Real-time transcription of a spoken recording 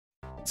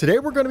Today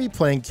we're going to be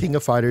playing King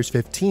of Fighters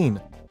 15.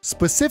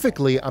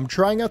 Specifically, I'm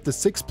trying out the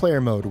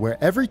 6-player mode where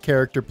every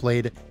character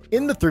played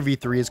in the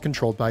 3v3 is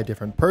controlled by a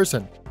different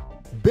person.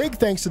 Big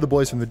thanks to the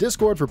boys from the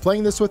Discord for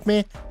playing this with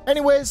me.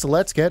 Anyways,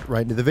 let's get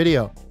right into the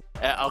video.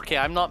 Okay,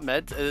 I'm not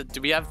mid.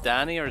 Do we have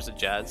Danny or is it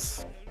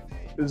Jazz?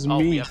 It's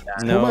me.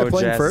 Who am I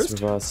playing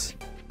first? With us.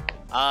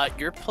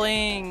 You're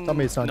playing. Tell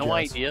me it's not no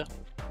Jazz. idea.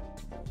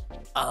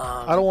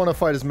 I don't want to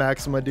fight as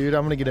Maxima, dude.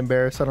 I'm going to get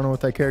embarrassed. I don't know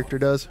what that character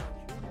does.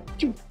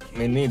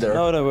 Me neither.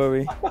 No, don't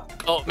worry.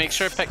 Oh, make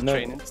sure to pick No.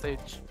 training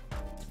stage.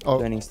 Oh,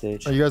 Training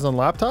stage. are you guys on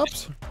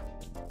laptops?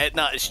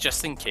 No, it's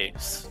just in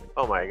case.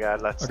 Oh my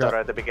god, let's Okay. start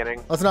at the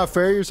beginning. That's not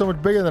fair. You're so much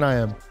bigger than I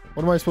am.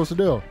 What am I supposed to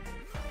do?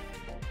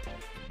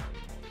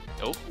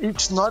 Nope.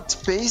 It's not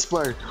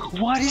spacebar.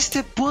 What is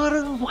the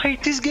button? Why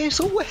is this game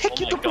so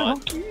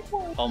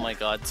wacky? Oh my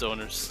god,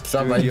 zoners.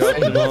 Somebody You have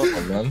to know.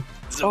 man.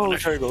 Oh,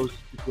 Zoners. there it goes.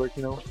 It's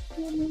working out.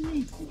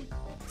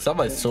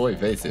 Somebody's so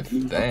evasive.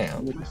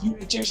 Damn.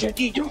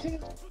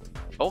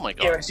 Oh my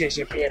god.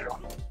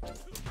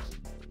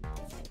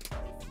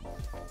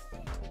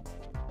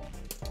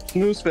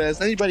 Snooze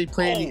Fest. Anybody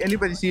play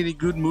anybody see any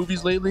good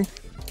movies lately?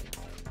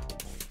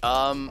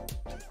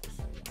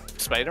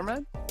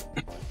 Spider-Man?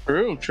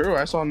 True.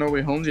 I saw No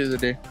Way Home the other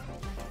day.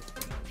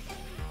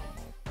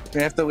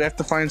 We have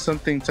to find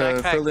something to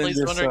Backpack, fill in please,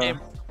 this. zoner game.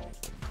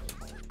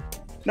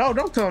 No,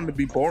 don't tell him to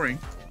be boring.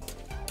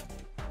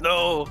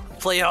 No,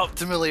 play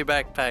optimally,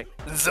 backpack.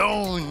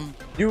 Zone.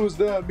 Use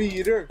the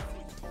meter.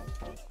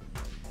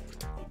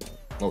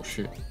 Oh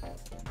shit.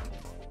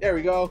 There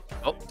we go.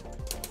 Oh.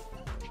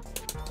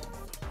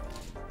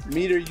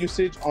 Meter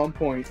usage on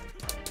point.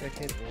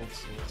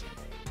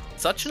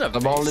 Such an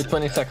I've only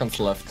 20 seconds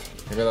left.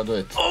 You gotta do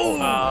it.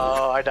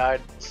 Oh, I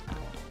died.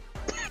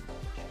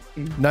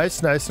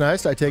 Nice.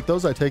 I take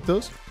those.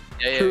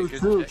 yeah, True, good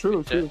true, shit, true,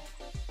 good shit. true.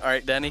 All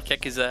right, Danny,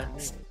 kick his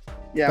ass.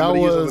 Yeah, That I'm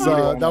gonna use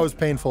was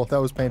painful. That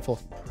was painful.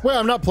 Wait,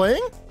 I'm not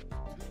playing?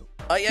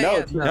 Oh yeah, No,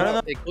 yeah.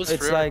 No. It goes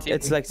It's through like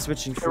everything.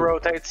 switching It through.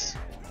 rotates.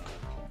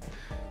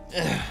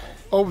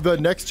 Oh, the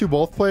next two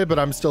both play, but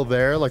I'm still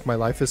there. Like my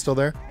life is still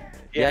there.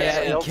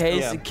 Yeah. In you'll-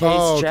 case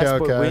Oh, okay,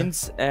 Jasper okay.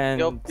 wins and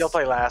You'll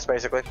play last,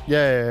 basically.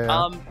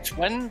 Yeah.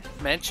 Twin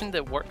mentioned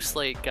it works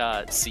like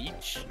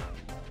Siege.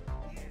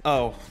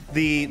 Oh,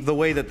 the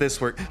way that this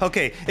works.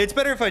 Okay, it's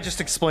better if I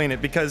just explain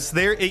it because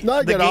there. No, I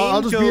the get it.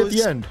 I'll game just be at goes-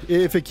 the end.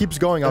 If it keeps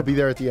going, I'll be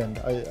there at the end.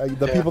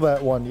 The people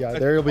that won, yeah,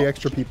 there will be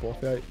extra people.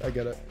 I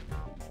get it.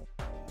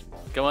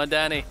 Come on,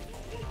 Danny.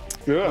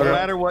 No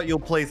matter what, you'll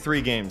play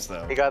 3 games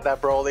though. You got that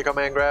Broly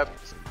command grab?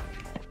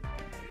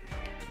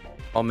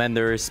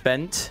 Commander is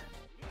spent.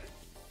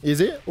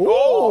 Easy.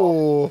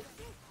 Oh,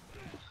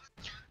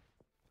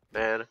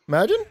 Man.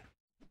 imagine.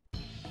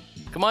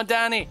 Come on,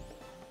 Danny.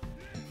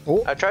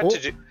 Oh, I tried to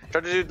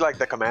do like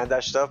the command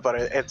dash stuff, but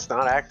it's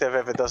not active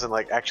if it doesn't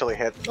like actually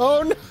hit.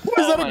 Oh no!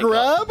 Is that my a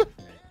grab?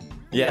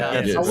 Yeah,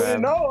 Yes. it's I a wouldn't grab.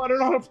 know. I don't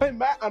know how to play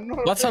Matt. I don't know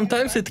how to But play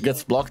sometimes it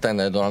gets blocked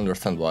and I don't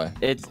understand why.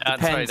 It Sorry,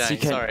 depends. Danny.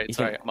 You can, Sorry, you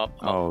sorry. can- I'm up.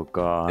 Oh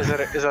god. Is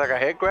it like a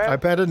hit grab?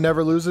 iPad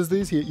never loses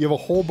these. You have a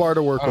whole bar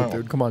to work with, Oh.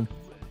 dude. Come on,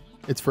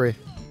 it's free.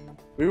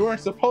 We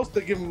weren't supposed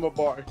to give him a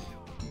bar.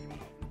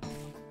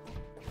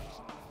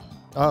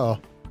 Uh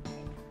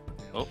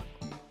oh.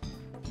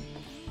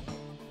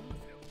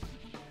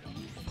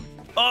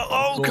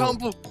 Oh,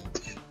 combo.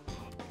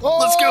 Oh!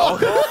 Let's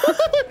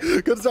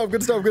go. Good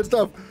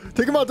stuff.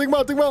 Take him out.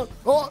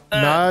 Oh,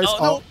 nice. no,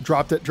 Oh, no.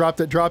 dropped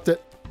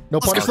it. No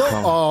punish go.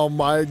 though. Oh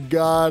my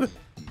god.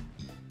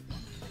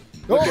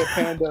 Look Oh. at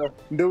Panda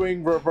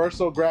doing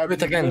reversal grab. Wait in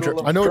the again, middle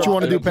of I know what you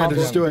want to do, drop.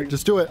 Panda.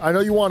 Just do it. I know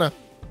you wanna.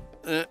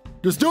 Uh.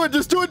 Just do it.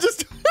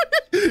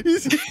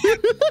 He's-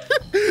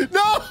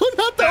 No,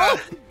 not that.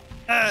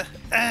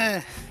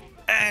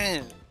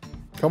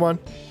 Come on.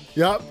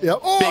 Yep.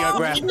 Oh, Big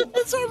grab.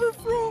 It's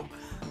overthrow.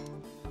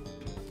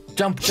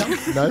 Jump.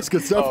 nice.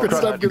 Good stuff. Oh, Good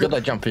crap. stuff. You gotta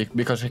jump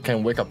because he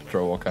can wake up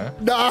throw, okay?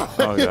 Nice.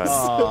 Oh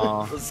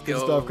god. Let's Good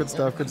go.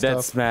 stuff.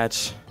 That's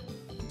match.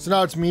 So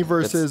now it's me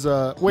versus.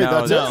 Wait, No,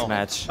 that's that's it.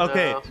 match.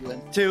 Okay,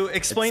 to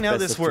explain It's how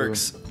best this of two.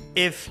 works,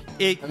 if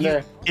it And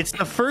there. it's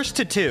the first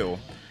to 2.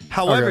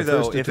 However, Okay, though,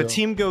 first to if a 2.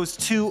 team goes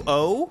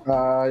 2-0,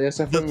 Yes,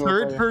 I the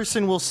third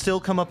person will still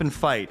come up and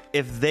fight.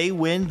 If they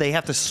win, they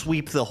have to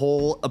sweep the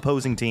whole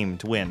opposing team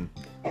to win.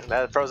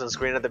 That frozen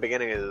screen at the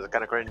beginning is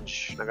kind of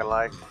cringe. Not gonna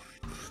lie.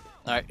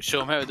 All right,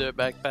 show him how to do it,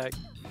 backpack.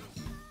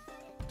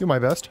 Do my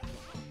best.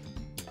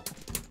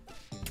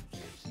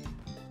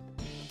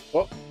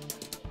 Oh.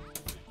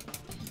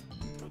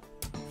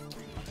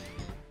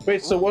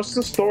 Wait, so what's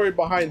the story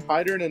behind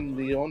Hydran and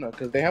Leona?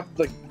 Because they have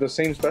like the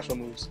same special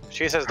moves.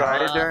 She says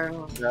died.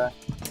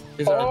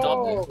 He's Oh. a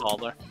Double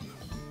baller.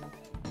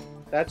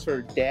 That's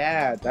her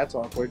dad. That's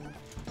awkward.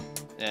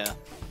 Yeah.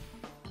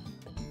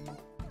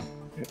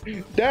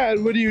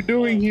 Dad, what are you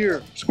doing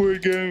here?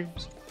 Squid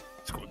Games.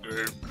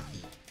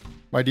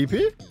 My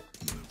DP?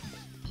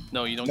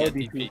 No, you don't No get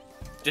DP. DP.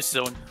 Just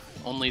zone.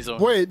 Only zone.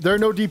 Wait, there are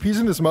no DPs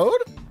in this mode?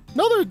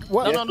 No, there.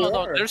 What? No. there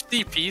are. There's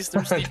DPs.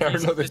 There's There are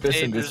DPs. no Just DPs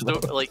saying, in this there's no,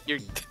 mode. like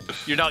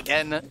you're not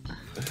getting it.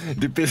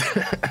 DPs,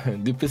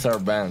 DPs are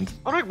banned.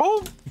 Sonic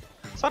boom!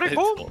 Sonic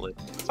boom! Totally.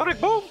 Sonic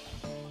boom!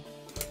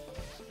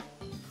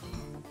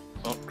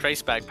 Oh,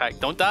 Christ, backpack.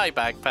 Don't die,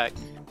 backpack.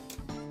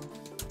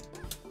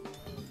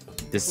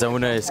 The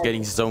zoner is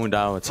getting zoned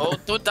out. Oh,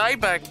 don't die,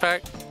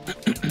 backpack.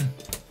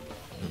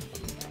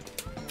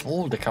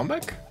 Oh, the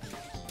comeback?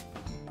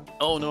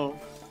 Oh, no.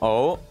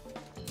 Oh,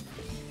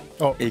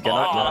 Oh, he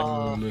cannot.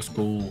 Oh, let's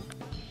go.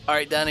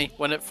 Alright, Danny,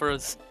 win it for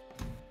us.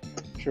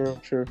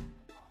 Sure.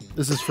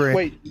 this is free.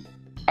 Wait,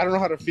 I don't know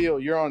how to feel.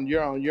 You're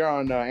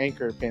on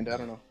Anchor, Panda. I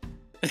don't know.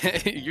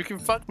 You can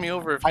fuck me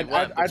over if you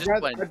want, but I'd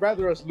just win.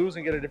 rather us lose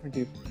and get a different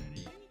team.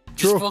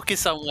 Just True.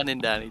 focus on winning,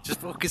 Danny. Just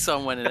focus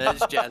on winning.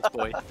 That's Jazz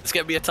Boy. It's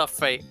gonna be a tough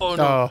fight. Oh,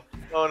 no. Oh,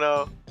 Oh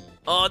no.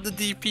 Oh, the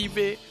DP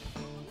bait.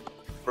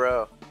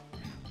 Bro.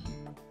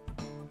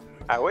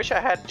 I wish I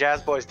had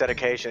Jazz Boy's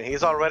dedication.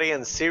 He's already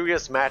in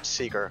serious match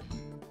seeker.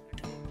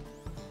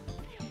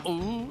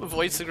 Ooh,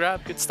 avoids the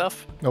grab. Good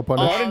stuff. no pun.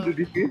 Oh, I intended.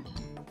 didn't do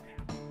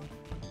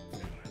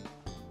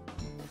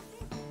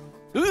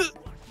DP.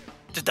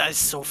 That is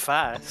so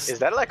fast. Is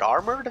that like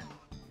armored?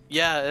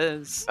 Yeah, it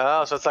is.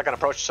 Oh, so it's like an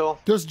approach tool?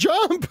 Just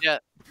jump. Yeah.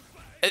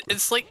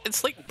 It's like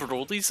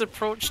Broly's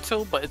approach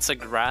tool, but it's a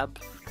grab.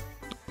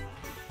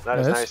 That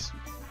is Nice.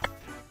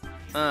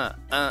 nice.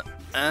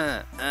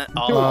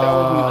 Oh,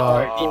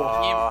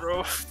 Aw.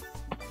 bro.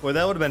 Boy,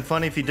 that would have been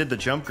funny if he did the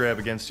jump grab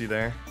against you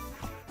there.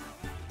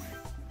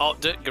 Oh,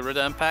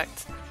 Garuda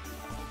impact.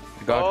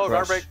 God Oh,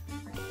 crush. garbage.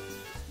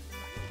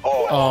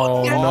 Oh,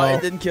 Oh, yeah. Oh, no.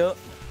 it didn't kill.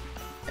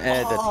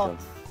 And that's Oh. good.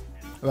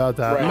 About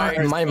that.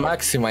 Right. My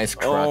Maxima is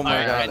cracked. Oh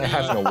my I God.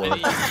 have no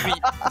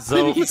words.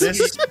 So this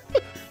is the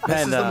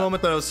Panda.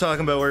 moment that I was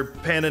talking about where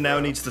Panda now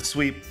needs to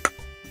sweep.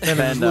 And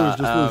then Panda,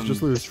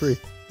 just lose. Free.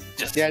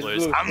 Just Yeah,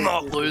 lose. lose. I'm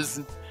not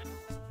losing.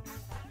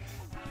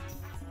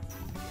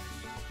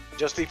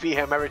 just DP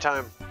him every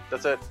time.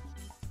 That's it.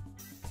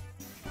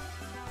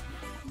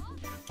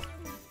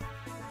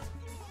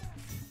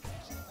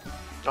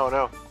 Oh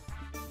no.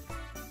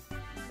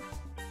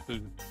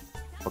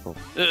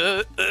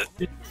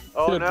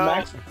 Oh Dude,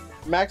 no.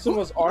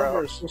 Maxima's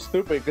armor is so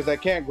stupid because I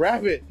can't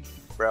grab it.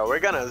 Bro, we're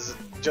gonna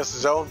just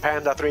zone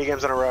Panda 3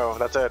 games in a row.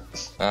 That's it.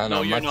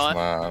 No, you're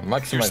not.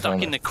 Maxima You're is stuck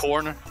on in it. the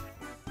corner.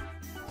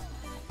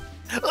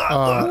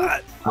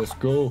 Let's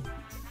go.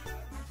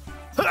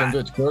 You can do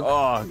it, Kirk.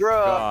 Oh Bruh.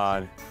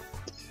 God.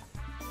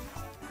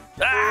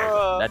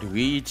 Bruh. That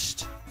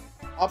reached.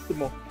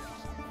 Optimal.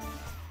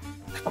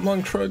 Come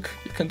on, Krug.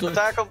 You can do it.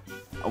 Attack him.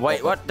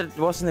 Wait, what? That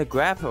wasn't a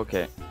grab?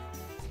 Okay.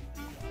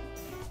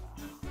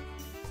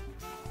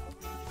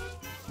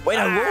 Wait,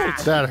 I rolled.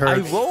 That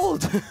hurts. I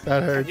rolled. That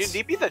Can you hurts.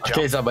 DP the jump?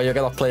 Okay, Zaba, you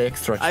gotta play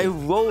extra. I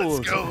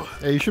rolled.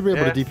 Yeah, you should be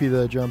able Yeah. to DP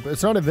the jump.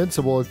 It's not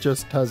invincible. It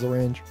just has a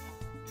range.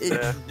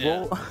 Yeah.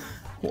 Yeah.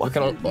 You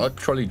cannot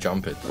actually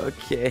jump it.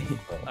 Okay.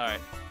 Alright.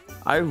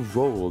 I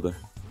rolled.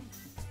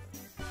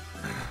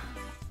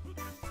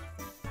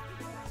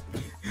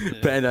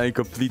 Panda in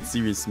complete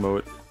serious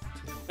mode.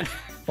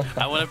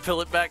 I want to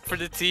pull it back for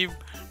the team.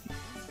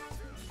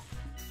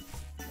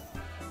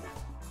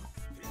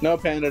 No,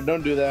 Panda,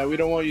 don't do that. We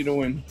don't want you to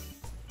win.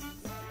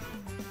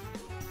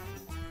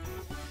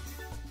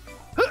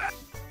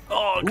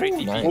 Oh, great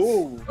DP. Nice.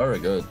 Ooh, Very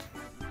good.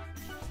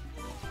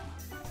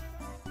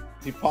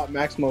 he popped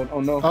max mode. Oh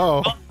no.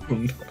 Oh,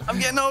 I'm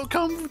getting all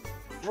come.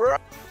 Bruh.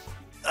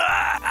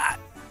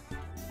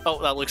 Oh,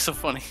 that looks so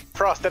funny.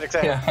 Prosthetic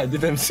hand. Yeah, I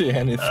didn't see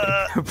anything.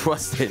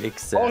 Prosthetic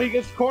set. Oh, he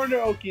gets corner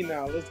Oki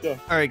now. Let's go.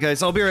 All right,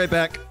 guys, I'll be right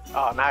back.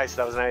 Oh, nice.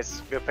 That was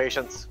nice. Good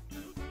patience.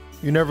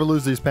 you never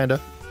lose these, Panda.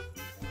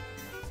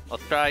 I'll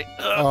try.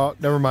 Oh,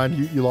 never mind.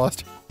 You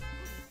lost.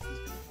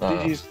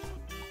 GG's.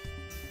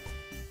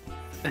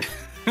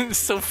 It's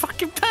so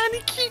fucking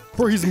panicky.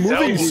 Bro, he's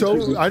moving No.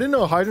 so. I didn't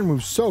know Hyden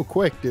moves so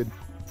quick, dude.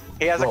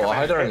 He has a Bro,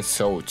 command. Hydra is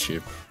so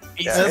cheap.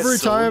 He's Yeah. a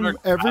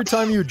Every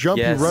time you jump,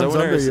 Yeah, he runs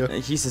zoner under is, you.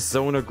 he's a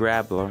zoner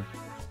grappler.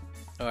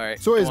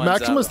 Alright. So is come on,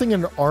 Maximus Zaba. thing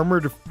an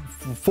armored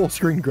full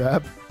screen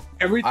grab?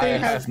 Everything I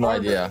has have no armor.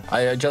 idea.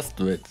 I just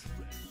do it.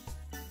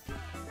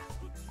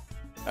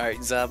 Alright,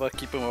 Zaba,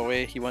 keep him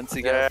away. He wants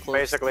to get Yeah, up close.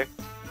 basically.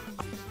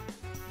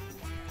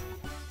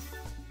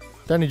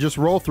 Danny, just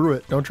roll through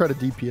it. Don't try to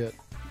DP it.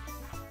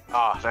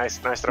 Oh, nice.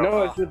 Nice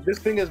throw. No, this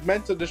thing is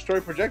meant to destroy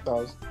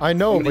projectiles. I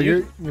know, I'm but gonna you're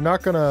use-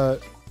 not gonna.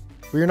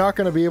 But you're not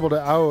gonna be able to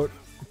out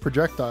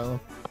projectile him.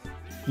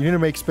 You need to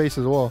make space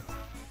as well.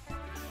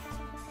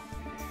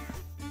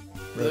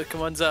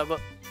 Come on, Zaba.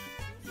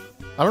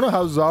 I don't know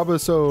how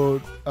Zaba's so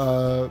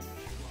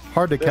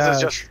hard to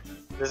catch.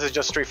 This is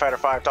just Street Fighter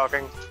 5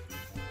 talking.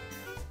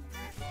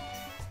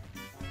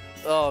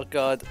 Oh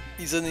god,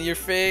 he's in your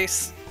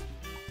face.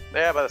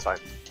 Yeah, but that's fine.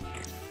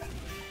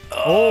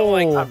 Oh,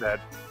 my I'm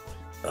dead.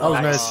 that was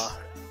Nice. nice.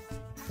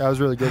 That was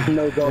really good.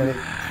 No go.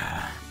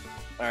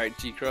 Alright,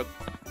 G-Krug.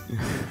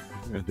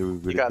 We're You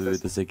gonna got do this.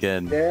 this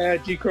again. Yeah,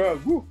 G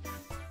Krug. Woo.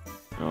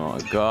 Oh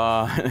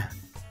god.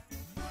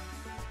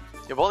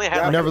 You've only had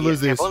Yeah, like never a,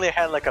 lose you've these. only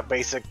had like a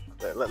basic,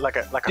 like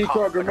a G combo, Krug,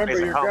 like a remember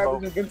basic your combo.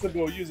 grab is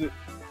invincible. Use it.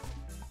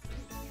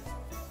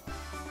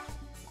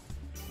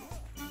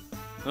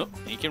 Oh,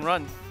 he can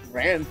run.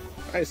 Ran.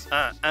 Nice.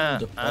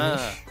 The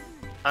punish.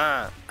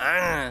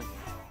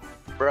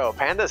 Bro,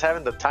 Panda's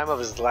having the time of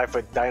his life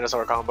with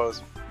dinosaur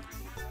combos.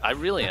 I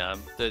really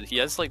am. He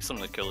has like some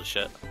of the coolest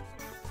shit.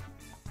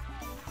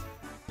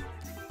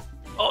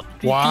 Oh,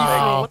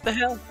 Wow. what the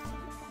hell?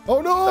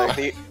 Oh no!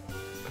 Like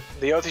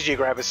the OTG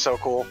grab is so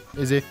cool.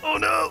 Is he? Oh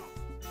no!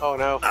 Oh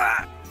no.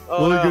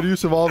 Oh Really no. good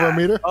use of all of our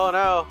meter? Oh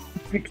no.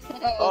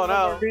 Oh, no.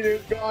 Our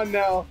meter's gone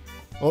now.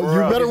 Oh,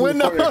 Bro, you better he's win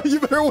now! recording. You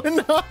better win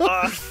now!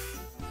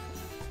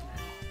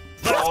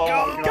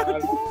 Oh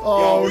god.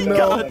 Oh we no!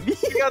 got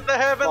You got the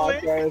heavenly.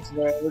 Podcast,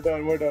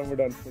 man. We're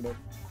done.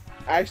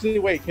 Actually,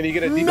 wait. Can you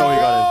get a deep?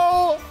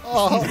 No!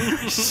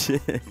 Oh.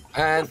 Shit.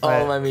 And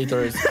all my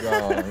meter is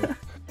gone.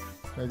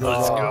 There goes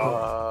Let's all. go.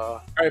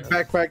 All right,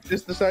 backpack.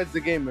 This decides the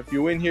game. If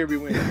you win here, we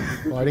win.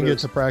 Well, I didn't get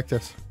to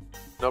practice.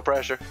 No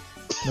pressure.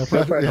 No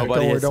pressure. Yeah,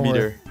 Nobody has don't worry.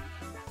 meter.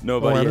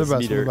 Nobody I'm the has best,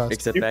 I'm the meter best.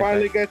 except You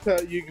finally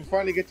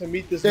backpack. get to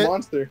meet this It-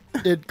 monster.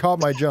 It caught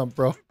my jump,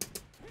 bro.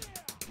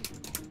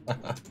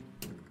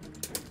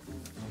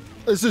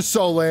 This is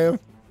so lame.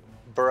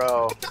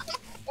 Bro.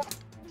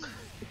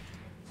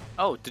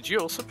 Oh, did you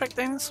also pick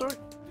dinosaur?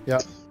 Yeah.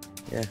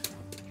 Yeah.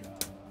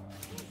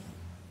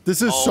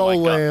 This is Oh so my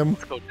God. lame.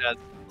 Let's go, Jazz.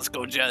 Let's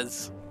go,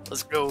 Jazz.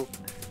 Let's go.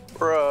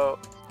 Bro.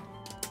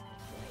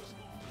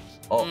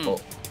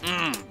 Oh.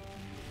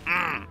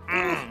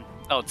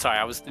 Oh, sorry.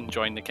 I was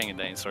enjoying the King of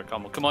Dinosaur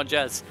combo. Come on,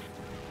 Jazz.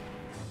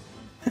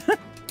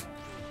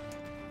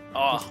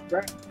 Oh,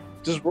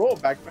 Just roll,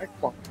 backpack.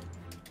 Come on.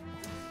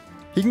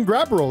 He can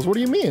grab rolls. What do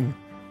you mean?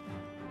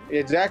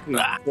 Exactly.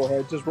 Ah. Go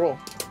ahead, just roll.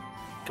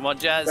 come on,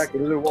 Jazz. Back, it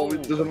doesn't Oh,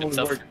 always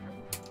himself. work.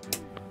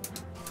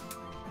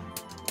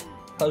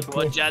 Help Come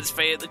on, me. Jazz.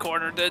 Fade at the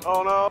corner, dude.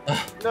 Oh no.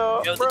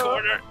 No. Go to the Bro.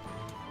 corner.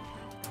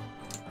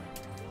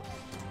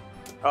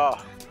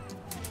 Oh.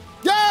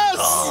 Yes!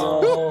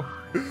 Oh.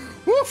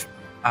 Woof!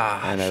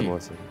 And I shit.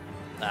 was.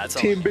 That's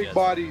Team all big good.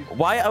 bodies.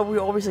 Why are we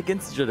always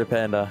against each other,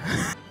 Panda?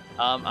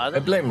 I I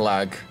don't, blame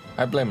lag.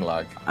 I blame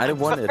lag. I didn't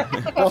want it.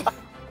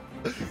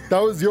 That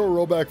was your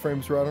rollback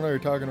frames, bro. I don't know what you're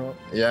talking about.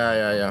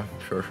 Yeah.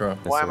 Sure.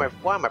 Why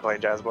am I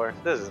playing Jazz Boy?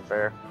 This isn't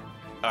fair.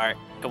 all right,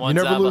 come on,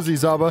 You never Zaba. lose,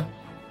 Zaba.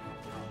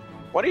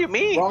 What do you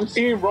mean?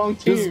 Wrong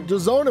team.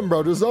 Just zone him,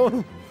 bro. Just zone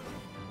him.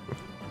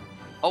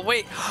 Oh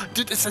wait,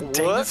 dude, it's a What?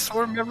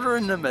 dinosaur member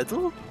in the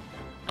middle.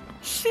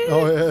 Shit.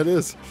 Oh, yeah, it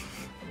is.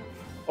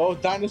 Oh,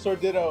 dinosaur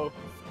ditto.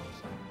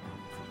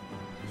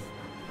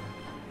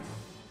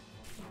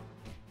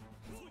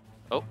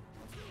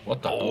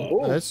 What the hell?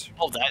 Oh, Nice.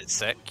 Oh, that's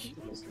sick.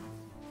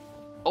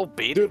 Oh,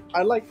 baby. dude,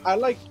 I like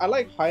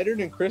Hyder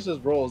and Chris's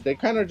rolls. They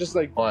kind of just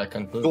like Oh, I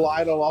can do it.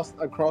 glide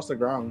across the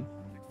ground.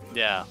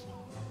 Yeah.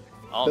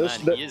 Oh This-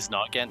 man, the- he is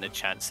not getting a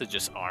chance to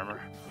just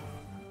armor.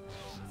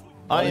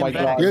 I Oh am my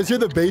back. You guys hear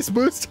the bass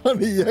boost on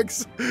the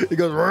EX? He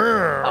goes,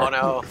 "Rrrr." Oh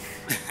no.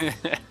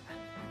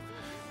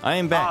 I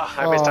am back. Ah,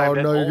 I missed Oh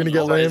time. no, you're gonna get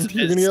Oh, no, lamed.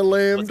 You're gonna get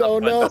lamed. What's up, Oh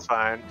bud? no. That's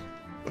fine.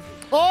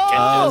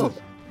 Oh!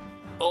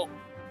 Oh,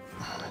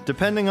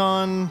 Depending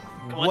on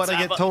Come on, what I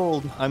get Zaba.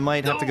 told, I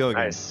might have to go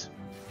again. Nice.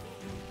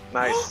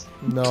 Nice.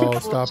 No,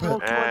 stop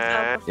it.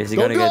 And Is he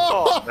Don't gonna get?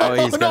 go! Oh,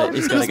 he's gonna. No,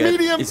 He's gonna just get.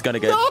 medium. He's gonna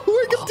get. No,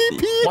 we got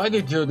DP. Why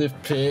did you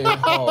DP?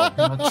 Oh,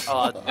 much.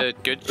 oh,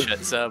 dude, good shit,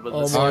 Zaba. Oh,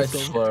 Let's- my- I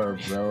swear,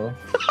 bro.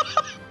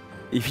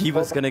 If he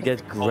was gonna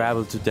get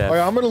grabbled to death. Oh,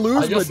 yeah, I'm gonna I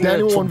lose, but just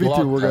Daniel need to 1v2.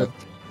 block We're good.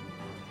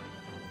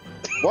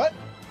 What?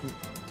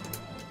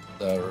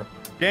 There.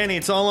 Danny,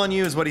 it's all on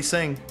you, is what he's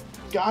saying.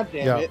 God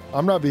damn Yeah, it.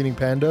 I'm not beating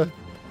Panda.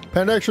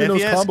 Panda actually If knows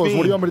you ask combos. me-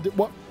 What do you want me to do?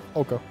 What?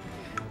 Okay.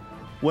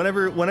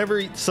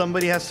 Whenever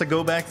somebody has to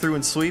go back through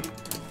and sweep,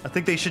 I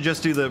think they should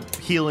just do the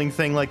healing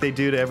thing like they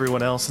do to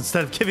everyone else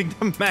instead of giving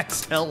them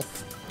max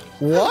health.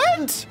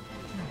 What?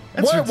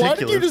 That's Why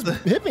did you ridiculous.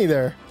 just hit me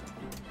there?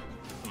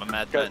 I'm a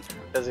madman.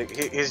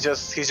 he's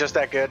just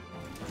that good.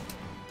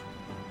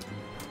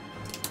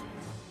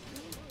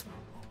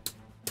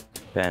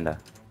 Panda.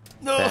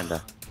 No.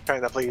 Panda.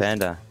 Panda, please.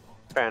 Panda.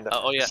 Panda.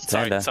 Oh yeah,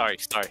 Panda. sorry.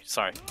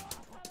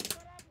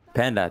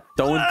 Panda.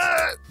 Don't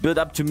build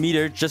up to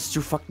meter just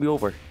to fuck me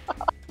over.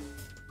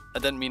 I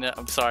didn't mean it.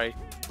 I'm sorry.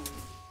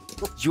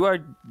 You are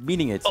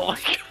meaning it. Oh my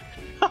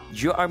god.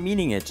 You are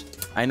meaning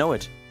it. I know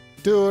it.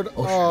 Dude,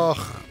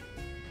 oh,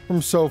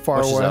 I'm so far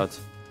Watch this away. out.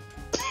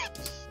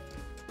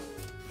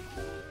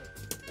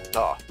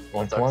 Oh,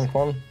 Come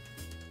on.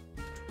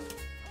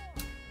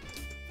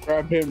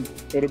 Grab him.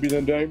 It'll be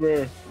the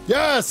nightmare.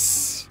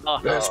 Yes!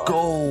 Oh, Let's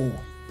go.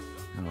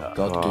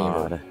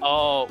 God game.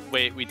 oh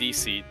wait, we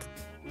DC'd.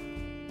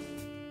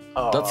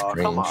 oh, That's come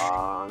cringe.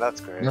 on.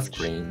 That's cringe. That's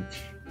cringe.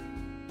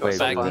 Wait,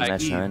 so wait, fun.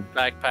 match 9.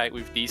 Backpack,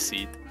 we've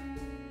DC'd.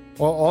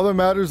 Well, all that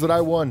matters is that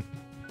I won.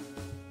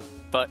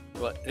 But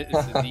what? It's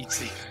a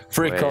DC.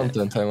 Free Wait.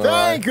 content, am I Thank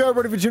right? you,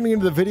 everybody, for tuning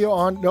into the video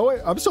on. No,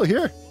 wait, I'm still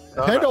here.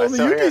 No, Panda, no, only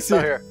still you here, still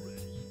DC. here.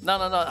 No,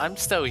 I'm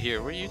still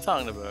here. What are you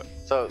talking about?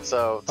 So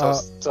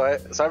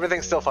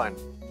everything's still fine.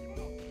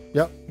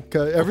 Yep.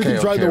 Okay,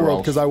 everything's right in the world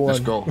Ralph. because I won. Let's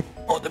go.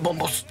 Oh, the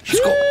bombos. Let's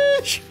go.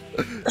 Sheesh.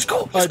 Let's go.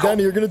 All Let's right, go.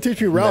 Danny, you're gonna teach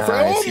me Ralph.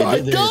 Nice, Oh you my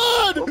did it.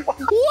 god! What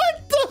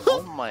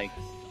Oh the? my.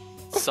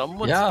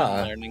 Someone's Yeah.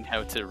 been learning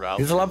how to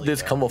rally. He's allowed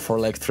this combo for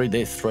like 3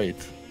 days straight.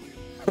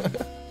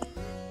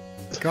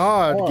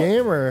 God, Oh.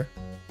 gamer.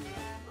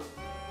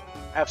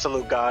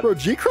 Absolute god. Bro,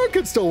 G-Crunk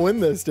could still win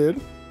this, dude.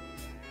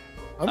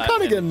 I'm I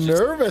kind of can getting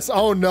just- nervous.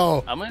 Oh,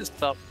 no. I'm gonna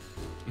stop.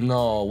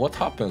 No, what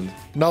happened?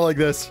 Not like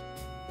this.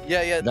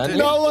 Yeah, That- dude,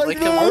 Not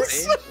like I was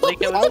this. saying,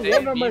 like I I was won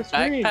saying, on my the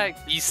screen. backpack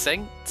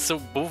desynced, so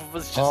both of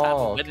us just Oh, have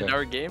to win in okay.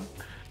 our game.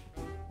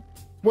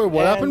 Wait,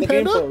 what And happened, the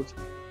game Panda? froze.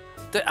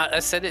 I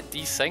said it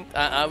desynced.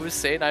 I was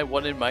saying I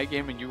won in my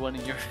game and you won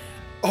in your.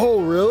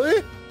 Oh,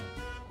 really?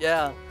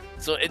 Yeah.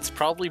 So it's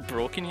probably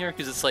broken here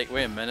because it's like,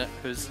 wait a minute,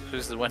 who's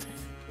the winner?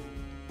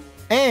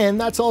 And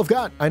that's all I've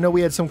got. I know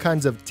we had some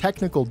kinds of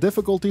technical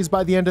difficulties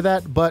by the end of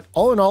that, but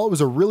all in all, it was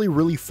a really,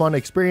 really fun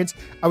experience.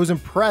 I was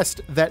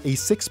impressed that a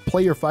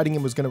 6-player fighting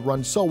game was going to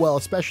run so well,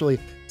 especially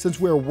since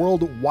we're a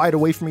world wide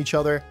away from each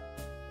other.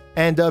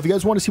 And if you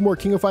guys want to see more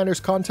King of Fighters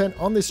content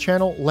on this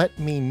channel, let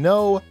me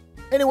know.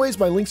 Anyways,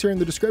 my links are in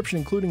the description,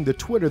 including the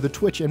Twitter, the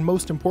Twitch, and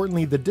most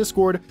importantly, the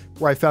Discord,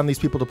 where I found these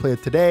people to play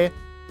with today.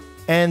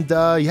 And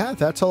yeah,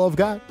 that's all I've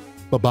got.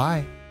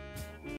 Bye-bye.